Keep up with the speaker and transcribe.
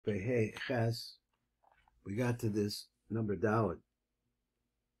Hey, Ches, we got to this number Dalit.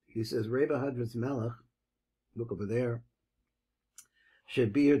 He says, Reba Hadras Melech, look over there.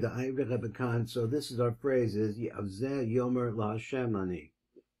 Shabir the Ivri Rebekan. So this is our phrase, is Yavzeh Yomer La Hashem Ani.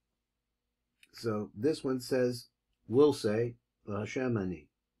 So this one says, will say, La Hashem Ani.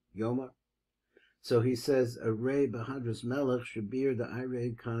 Yomer. So he says, Reba Hadras Melech, Shabir the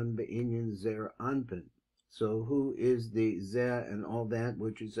Ivri Kan Be'inyan Zer Anpin. So who is the Zeh and all that,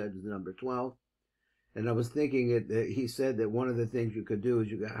 which he said is number 12. And I was thinking that he said that one of the things you could do is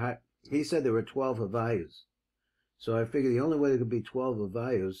he said there were 12 Havayus. So I figured the only way there could be 12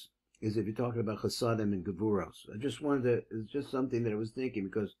 Havayus is if you're talking about Chasadim and Gevuros. I just wanted to, it's just something that I was thinking,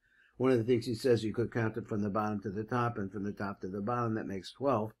 because one of the things he says you could count it from the bottom to the top, and from the top to the bottom, that makes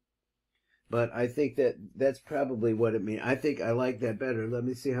 12. But I think that that's probably what it means. I think I like that better. Let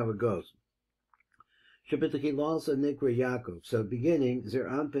me see how it goes. Also Nikra Yaakov. So beginning, Zer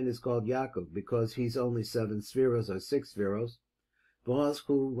Anpin is called Yaakov because he's only 7 spheros or 6 spheros.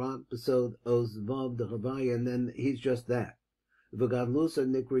 And then he's just that. V'gadlusa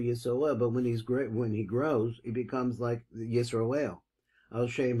Nikra Yisroel. But when he grows, he becomes like Yisroel. Al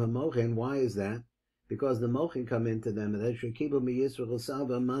Shem HaMochin. Why is that? Because the Mochin come into them, and they should keep him Yisroel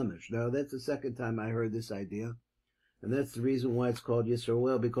Sava Mamish. Now that's the second time I heard this idea, and that's the reason why it's called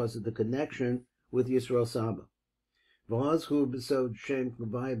Yisroel, because of the connection with Yisrael Saba.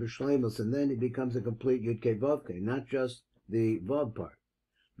 And then he becomes a complete Yud Kei Vav Kei, not just the Vav part.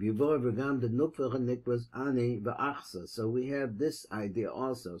 So we have this idea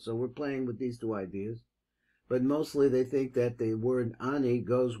also. So we're playing with these two ideas. But mostly they think that the word Ani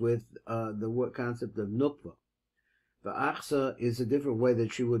goes with the concept of Nukva. V'achsa is a different way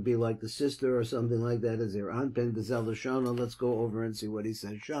that she would be like the sister or something like that, as their Anpin B'zel Lashona. Let's go over and see what he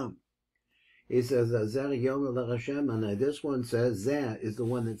says. Sham. He says, this one says, Zeh is the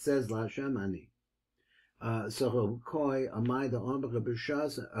one that says, La Hashem Ani. So, Koi, Amai, the Omega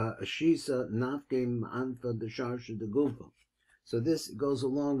B'Shas, Ashisa, Nafkim, Anfa, the Sharsha, the Gufa. So this goes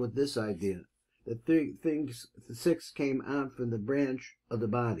along with this idea, that the 6 came out from the branch of the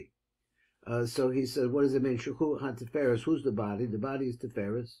body. So he said, what does it mean? Shuhu HaTeferes, who's the body? The body is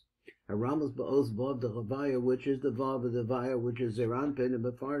Teferes. Haramas Ba'oz Vav, the Chavaya, which is the Vav of the Vaya, which is Zeranpin, and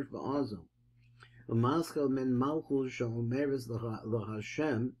Befarish Ba'azim.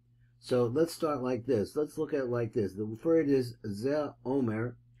 So let's start like this. Let's look at it like this. The word is Zeh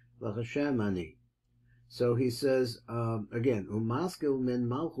Omer L'Hashem Ani. So he says again, Umaskil min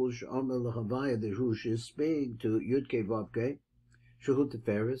Malchus Omer L'Havaya, the Hush is speaking to Yud Kei Vav Kei, Shuhu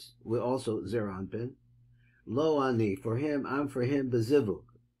Teferes, we also Zeranpin. Lo Ani, for him, I'm for him Bezivuk.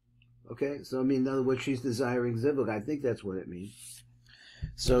 Okay, so I mean, in other words, she's desiring Zivuk. I think that's what it means.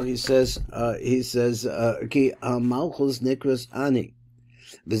 So he says, Ki Malchus Nikras Ani.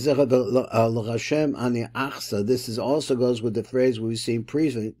 L'Hashem Ani Achsa. This is also goes with the phrase we've seen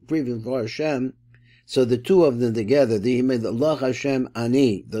previously for Hashem. So the two of them together, he made the Lo Hashem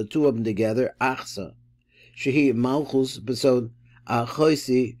Ani, the two of them together, Achsa. Shehi Malchus Besod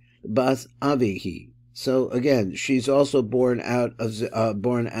Achoisi Bas Avihi. So again, she's also born out of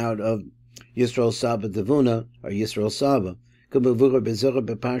Yisrael Saba Devuna, or Yisrael Saba.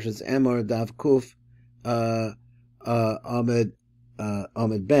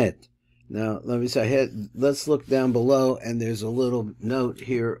 Amid Bet. Now, let me say, let's look down below, and there's a little note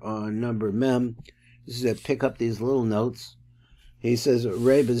here on number Mem. This is to pick up these little notes. He says,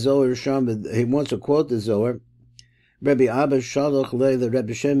 Rebbe Zohar Sham, he wants to quote the Zohar. Rebbe Abba Shaloch Le, the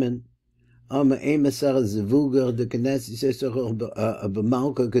Rebbe Shimon, when is the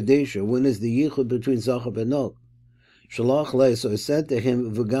yichud between Zachar and Nog? Shalach le, so he said to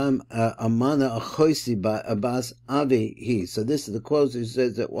him, V'gam amana achoisi bas avi he. So this is the quote. He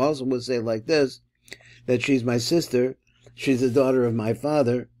says that also would say like this, that she's my sister, she's the daughter of my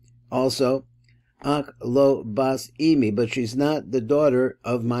father, also, ak lo bas imi, but she's not the daughter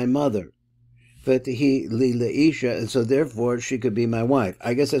of my mother. V'tihi li leisha, and so therefore she could be my wife.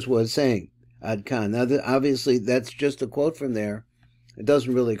 I guess that's what it's saying. Ad kan. Now, obviously, that's just a quote from there. It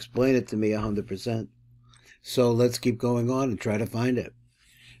doesn't really explain it to me 100%. So let's keep going on and try to find it.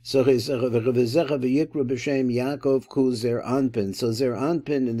 So he said, Yaakov ku Zer Anpin. So Zer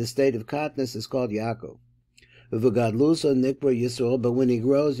Anpin in the state of katnus is called Yaakov. But when he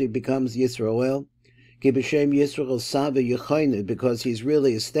grows, he becomes Yisroel. Because he's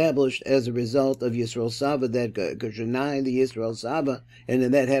really established as a result of Yisrael Saba, that Kashanai, the Yisrael Saba, and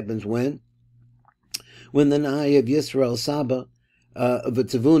then that happens when the Nai of Yisrael Saba,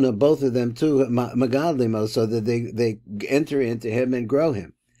 V'Tavuna, both of them too, Magadlimo, so that they enter into him and grow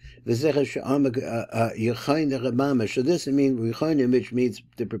him. So this means Yechonim, which means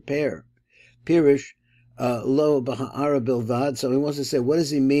to prepare. Pirish lo b'ha'ara bilvad. So he wants to say, what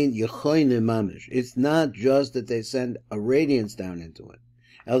does he mean? Yechonim mamish. It's not just that they send a radiance down into it.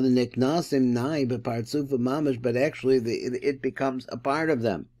 El niknasim nai b'partzuf mamish, but actually it becomes a part of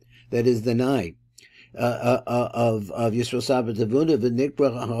them. That is the nai of Yisrael Sabbath Tavuna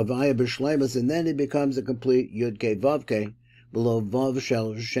v'nikbrach havaya b'shleimus, and then it becomes a complete Yud Kei Vav Kei below Vav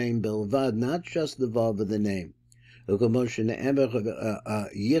Shel Shem Bilvad, not just the Vav of the name. Yichtov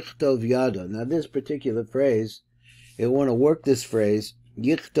Yado. Now this particular phrase, you want to work this phrase,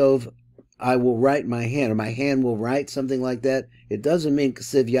 Yichtov, I will write my hand, or my hand will write, something like that. It doesn't mean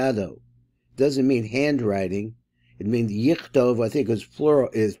Ksiv Yado. It doesn't mean handwriting. It means Yichtov, I think is plural,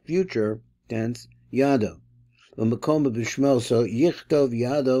 is future tense, Yado. U'makom b'shmo, so Yichtov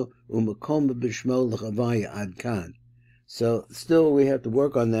Yado, u'makom b'shmo l'chavaya ad kan. So still we have to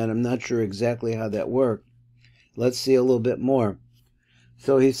work on that. I'm not sure exactly how that worked. Let's see a little bit more.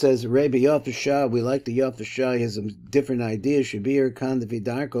 So he says, Rebbe Yafashah, we like the Yafashah, he has some different ideas. Shabir Khan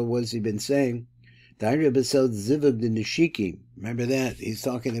Vidarko, what has he been saying? Remember that? He's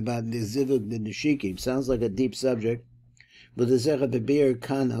talking about the Zivug the Nishikim. Sounds like a deep subject. But the Zechah Bebir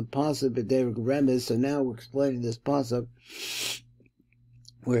Khan Pasuk B'derek Remes, so now we're explaining this Pasuk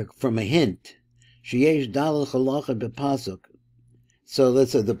from a hint. Sheyesh Dalal Chalacha B'Pasuk. So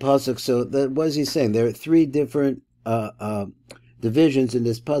let's say the pasuk. So what is he saying? There are three different divisions in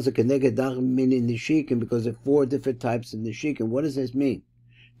this pasuk. Nishikim, because there are four different types of nishikim. What does this mean?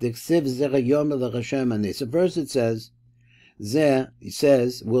 So first it says, Zeh, he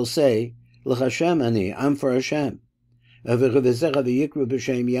says, will say, L'Hashem ani, I'm for Hashem. And there's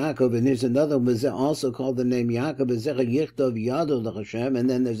another one, also called the name Yaakov, and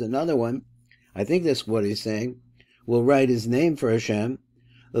then there's another one, I think that's what he's saying, will write his name for Hashem,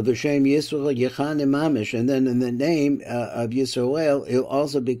 of Hashem Yisrael Yechanim Mamish, and then in the name of Yisrael, he'll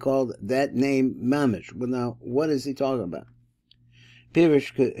also be called that name Mamish. Well, now, what is he talking about?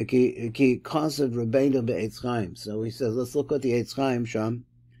 Pirish ki kasav Rabbeinu be'etz Chaim. So he says, let's look at the Eitz Chaim Sham.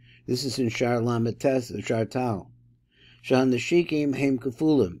 This is in Shar Lametes, Shar Tal. Shan Neshikim Heim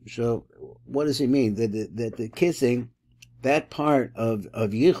Kafulim. So what does he mean? That the kissing, that part of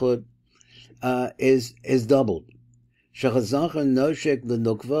Yichud, is doubled. Shachazachar noshek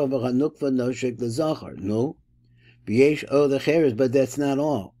l'nukva v'hanukva noshek l'zachar. No. B'yesh o the cheres, but that's not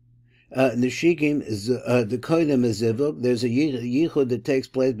all. Neshikim is the kodim is zivuk. There's a yichud that takes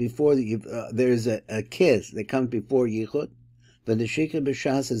place before there's a kiss that comes before yichud. But neshikim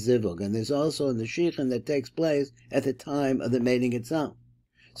b'shas is zivuk, and there's also a neshikim that takes place at the time of the mating itself.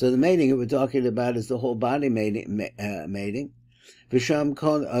 So the mating that we're talking about is the whole body mating. V'sham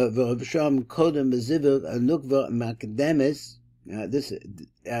kodem bezivuk nukva makdemis. This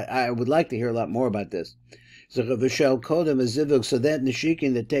I would like to hear a lot more about this. So v'sham kodem bezivuk. So that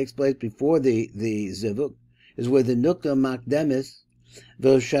neshikin that takes place before the zivuk is where the nukva makdemis.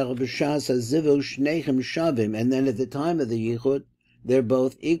 V'shal b'shas hazivuk shnechem shavim. And then at the time of the yichud, they're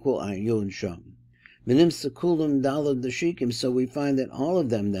both equal. Ayun sham. Minim sekulim dalad neshikim. So we find that all of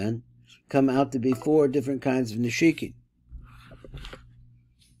them then come out to be four different kinds of neshikim.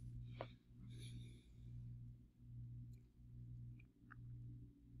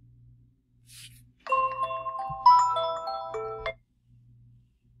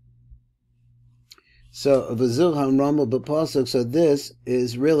 So v'zilham ramu b'pasuk. So this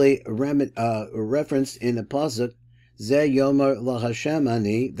is really a reference in the pasuk. Zeh yomer lahashem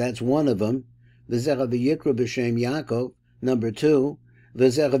ani. That's one of them. V'zecha v'yikra b'shem Yaakov. Number two.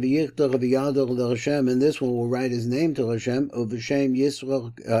 V'zecha v'yichtach v'yadol l'Hashem. And this one will write his name to Hashem. Of v'shem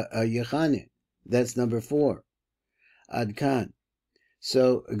Yisrael Yechani. That's number four. Ad kan.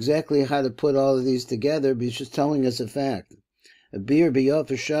 So exactly how to put all of these together, but he's just telling us a fact. Bir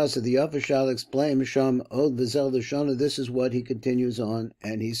b'yafashah, so the Yafashah explain Misham od v'zel l'shana. This is what he continues on,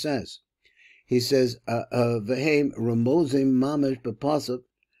 and he says, v'heim ramozim mamash b'pasuk.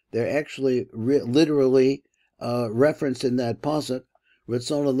 They're actually literally referenced in that pasuk.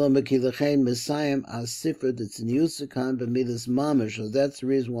 Ratzon Elohim kilachein Messiah as Sifra that's in Yusakan b'midas mamash. So that's the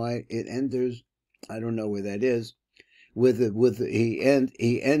reason why it enters. I don't know where that is. He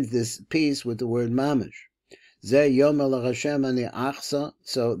ends this piece with the word mamash. So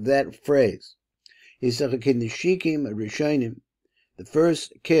that phrase, he said, the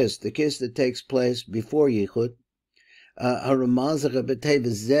first kiss, the kiss that takes place before Yichud,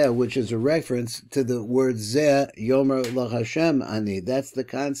 which is a reference to the word Zeh, Yomer LaHashem Ani. That's the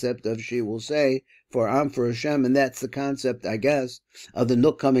concept of she will say, for I'm for Hashem, and that's the concept, I guess, of the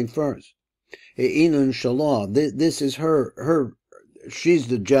Nuk coming first. This is her she's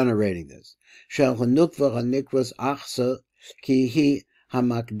the generating this. Shel hanukva hanikvas achsa ki hi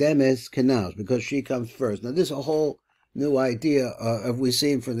hamakdemes kanaus, because she comes first. Now, this is a whole new idea of we've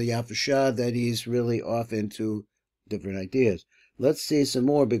seen from the Yafashah that he's really off into different ideas. Let's see some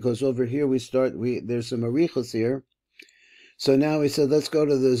more, because over here there's some arichos here. So now he said, let's go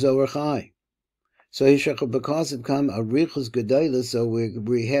to the Zohar Chai. So because of come arichos gedolos, so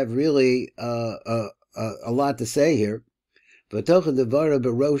we have really a lot to say here. So if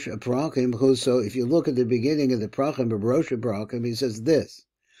you look at the beginning of the Prachim, Barosh Prachim, he says this.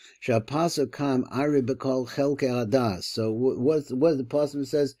 Shapasuk kam ari bekol chelke adas. So what the pasuk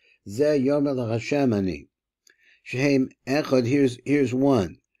says? Zeh yomer l'Hashem ani. Shehem echad. Here's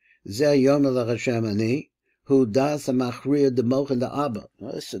one. Zeh yomer l'Hashem ani. Hu das hamachriya democh and the Abba.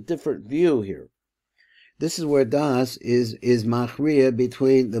 Well, it's a different view here. This is where das is machriya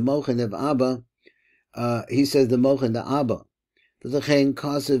between the mochin of Abba. He says the mochin the Abba. V'lechein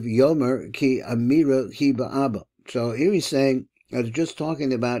kasev yomer ki amira hi ba'Abba. So here he's saying, just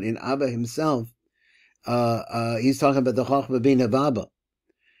talking about in Abba himself, he's talking about the Chochmah Bina of Abba.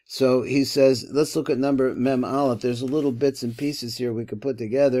 So he says, let's look at number Mem Aleph. There's a little bits and pieces here we could put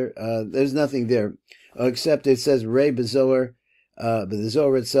together. There's nothing there, except it says Rei B'Zohar, but the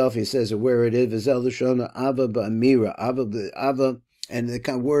Zohar itself, he says where it is, V'zel L'shona Abba B'Amira. Abba, and the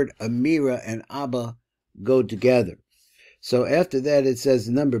kind of word Amira and Abba go together. So after that, it says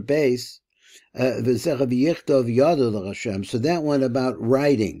number base, so that one about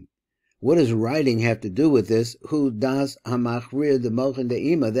writing. What does writing have to do with this? Who das hamachrir the mochin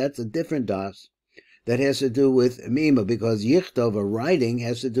de ima? That's a different das. That has to do with ima, because yichtov, a writing,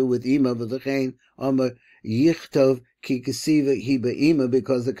 has to do with ima, v'lechein ama yichtov ki kesiva hiba ima,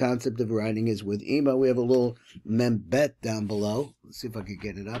 because the concept of writing is with ima. We have a little membet down below. Let's see if I can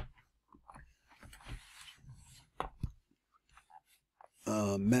get it up.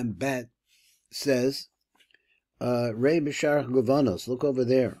 Membet says, Rei B'Sharach Govanos, look over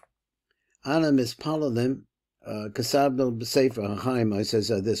there. Ana mispalalim, kasabno b'sefer hachaim, I says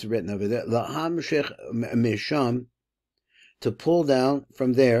this written over there. Lahamshich misham, to pull down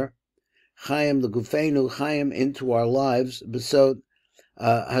from there, chayim l'gufeinu, chayim into our lives, besod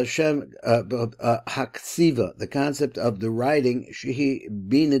Hashem haksiva, the concept of the writing, shehi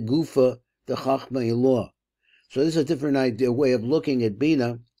bina gufa the chachma ilah. So this is a different idea, way of looking at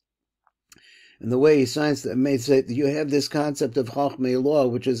Bina. And the way he signs that may say you have this concept of Chachmei law,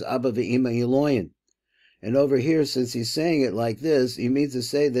 which is Abba Ve'ima Eloyin. And over here, since he's saying it like this, he means to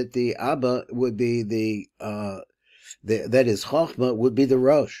say that the Abba would be that is Chachma would be the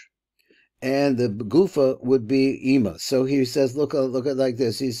Rosh, and the Gufa would be Ima. So he says, look at like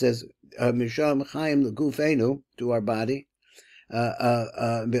this. He says, Misham Chaim Gufenu, to our body,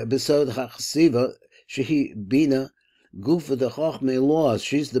 Besod Chachsiva. Shehi Bina Gufa the Chochmah laws.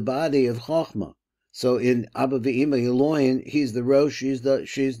 She's the body of Chochmah. So in Abba Ve'ima Eloyin, he's the Rosh, she's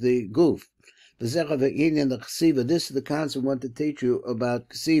the Guf. This is the concept I want to teach you about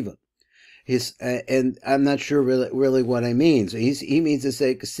Ksiva. And I'm not sure really what I mean. So he means to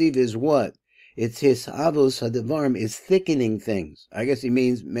say Ksiva is what? It's his Havos Hadavarm, is thickening things. I guess he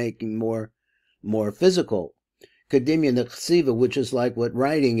means making more physical. Kadimya Nechsiva, which is like what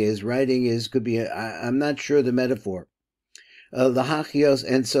writing is. Writing could be, I'm not sure the metaphor. The Hachios,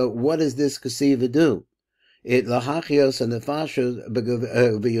 and so what does this Kasiva do? It Lahachios and the Fashos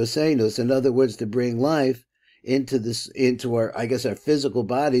V'Yosenus, in other words, to bring life into our, I guess, our physical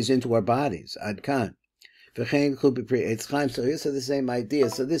bodies, into our bodies. Ad Kan. So this is the same idea.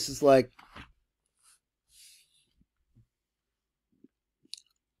 So this is like,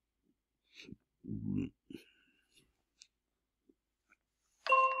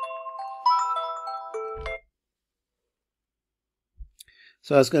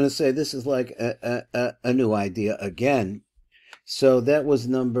 so I was going to say, this is like a new idea again. So that was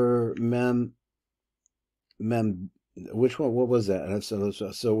number mem, which one, what was that?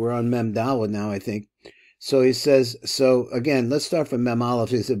 So we're on Mem Dawa now, I think. So he says, so again, let's start from Mem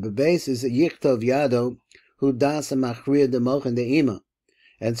Aleph. He said, the base is Yichtov Yado, hu das machriya demochen de ima.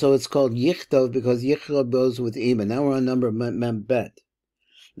 And so it's called Yichtov because Yichtov goes with ima. Now we're on number Mem Bet.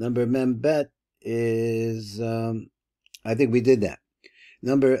 Number Mem Bet is, I think we did that.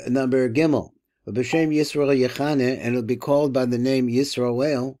 Number Gimel, B'Shem Yisrael Yechane, and it'll be called by the name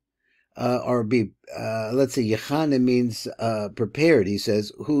Yisrael, or be, let's say Yechane means prepared. He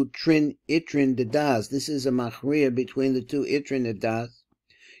says, Hu Trin Itrin Dedas. This is a machriya between the two Itrin Dedas.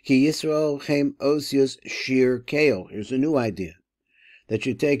 Ki Yisrael Chem Osius Shir Kale. Here's a new idea. That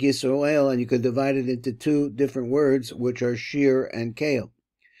you take Yisrael and you can divide it into two different words, which are Shir and Kale.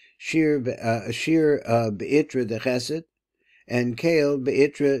 Shir Be'itra de Chesed, and Kale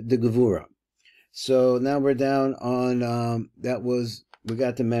Be'itra de Gevura. So now we're down on, we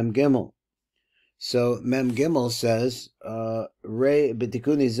got the Mem Gimel. So Mem Gimel says, Ray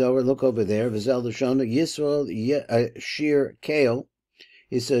B'tikuni Zohar, look over there, V'zel L'shona, Yisrael Shir Kale.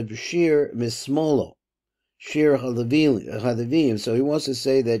 He said, Shir Mismolo, Shir Halavim. So he wants to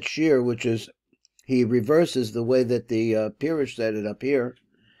say that Shir, which is, he reverses the way that the Pirish said it up here.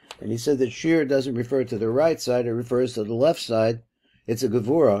 And he said that Shir doesn't refer to the right side, it refers to the left side. It's a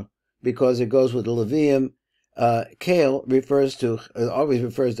Gevura, because it goes with the Levium. Kale always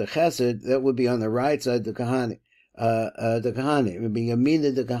refers to Chesed. That would be on the right side, the Kahani. It would be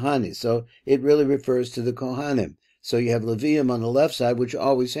Yamina the Kahani. So it really refers to the Kohanim. So you have Levium on the left side, which you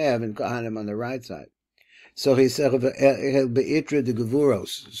always have, and Kohanim on the right side. So he said, Be'itra de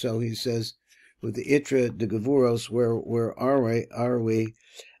Gevuros. So he says, with the Itra de Gevuros, where are we?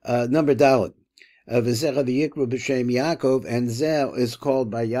 Number Dalet. V'zecha v'yikru b'shem Yaakov, and Zeh is called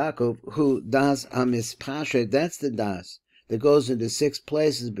by Yaakov, who das amispashet, that's the das, that goes into 6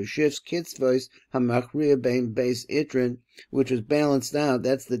 places, b'shif's kitzvos, hamachriya bein beis itrin, which is balanced out,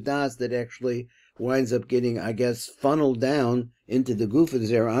 that's the das that actually winds up getting, I guess, funneled down into the goof of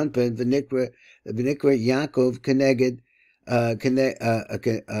Zer Anpen, v'nikra Yaakov keneged,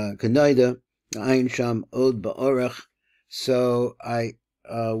 kenoida, ayin sham od ba'orach. So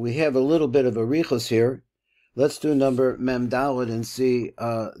we have a little bit of a richos here. Let's do number Mem Dalet and see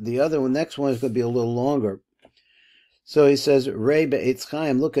the other one. Next one is going to be a little longer. So he says, Rei be'etz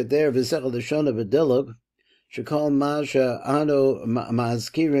chaim, look at there, v'zechel l'shona v'dilog, shekol masha ano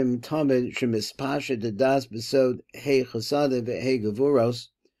ma'azkirim tamid shemispasha dedas besod hei chasade ve'hei gevuros,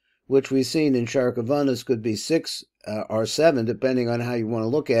 which we've seen in Sharkavanas could be 6 or 7, depending on how you want to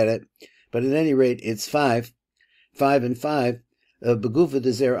look at it. But at any rate, it's 5 and 5. Begufa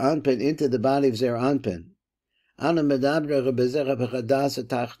de Zer Anpen, into the body of Zer Anpen.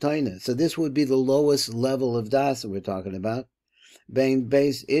 So this would be the lowest level of das that we're talking about. Bein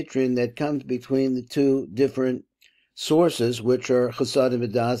base itrin, that comes between the 2 different sources, which are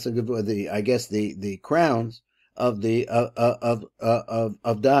chasadim das, I guess the crowns of the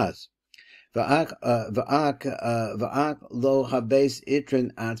of das. V'ak lo habes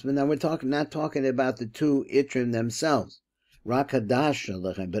itrin atzman. Now we're not talking about the 2 itrin themselves. Rak hadash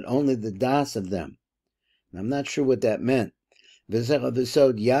alechem, but only the das of them. I'm not sure what that meant. V'zecha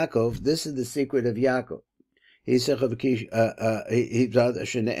v'sod Yaakov, this is the secret of Yaakov. He said, that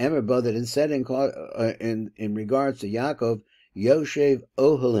it said in regards to Yaakov, Yoshev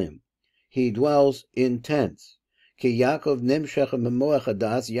Ohalim, he dwells in tents. Ki Yaakov nimshach memoach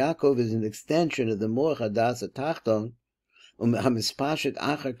hadas, Yaakov is an extension of the moach hadas atachton, hamispashet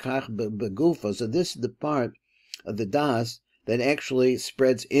achar kach begufa. So this is the part of the das that actually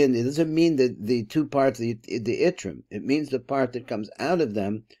spreads in. It doesn't mean that the 2 parts, the itrim. It means the part that comes out of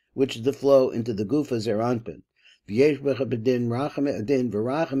them, which is the flow into the gufa zeranpin. It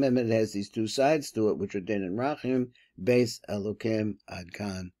has these 2 sides to it, which are din and rachim, base elokim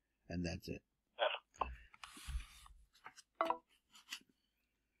adkan, and that's it.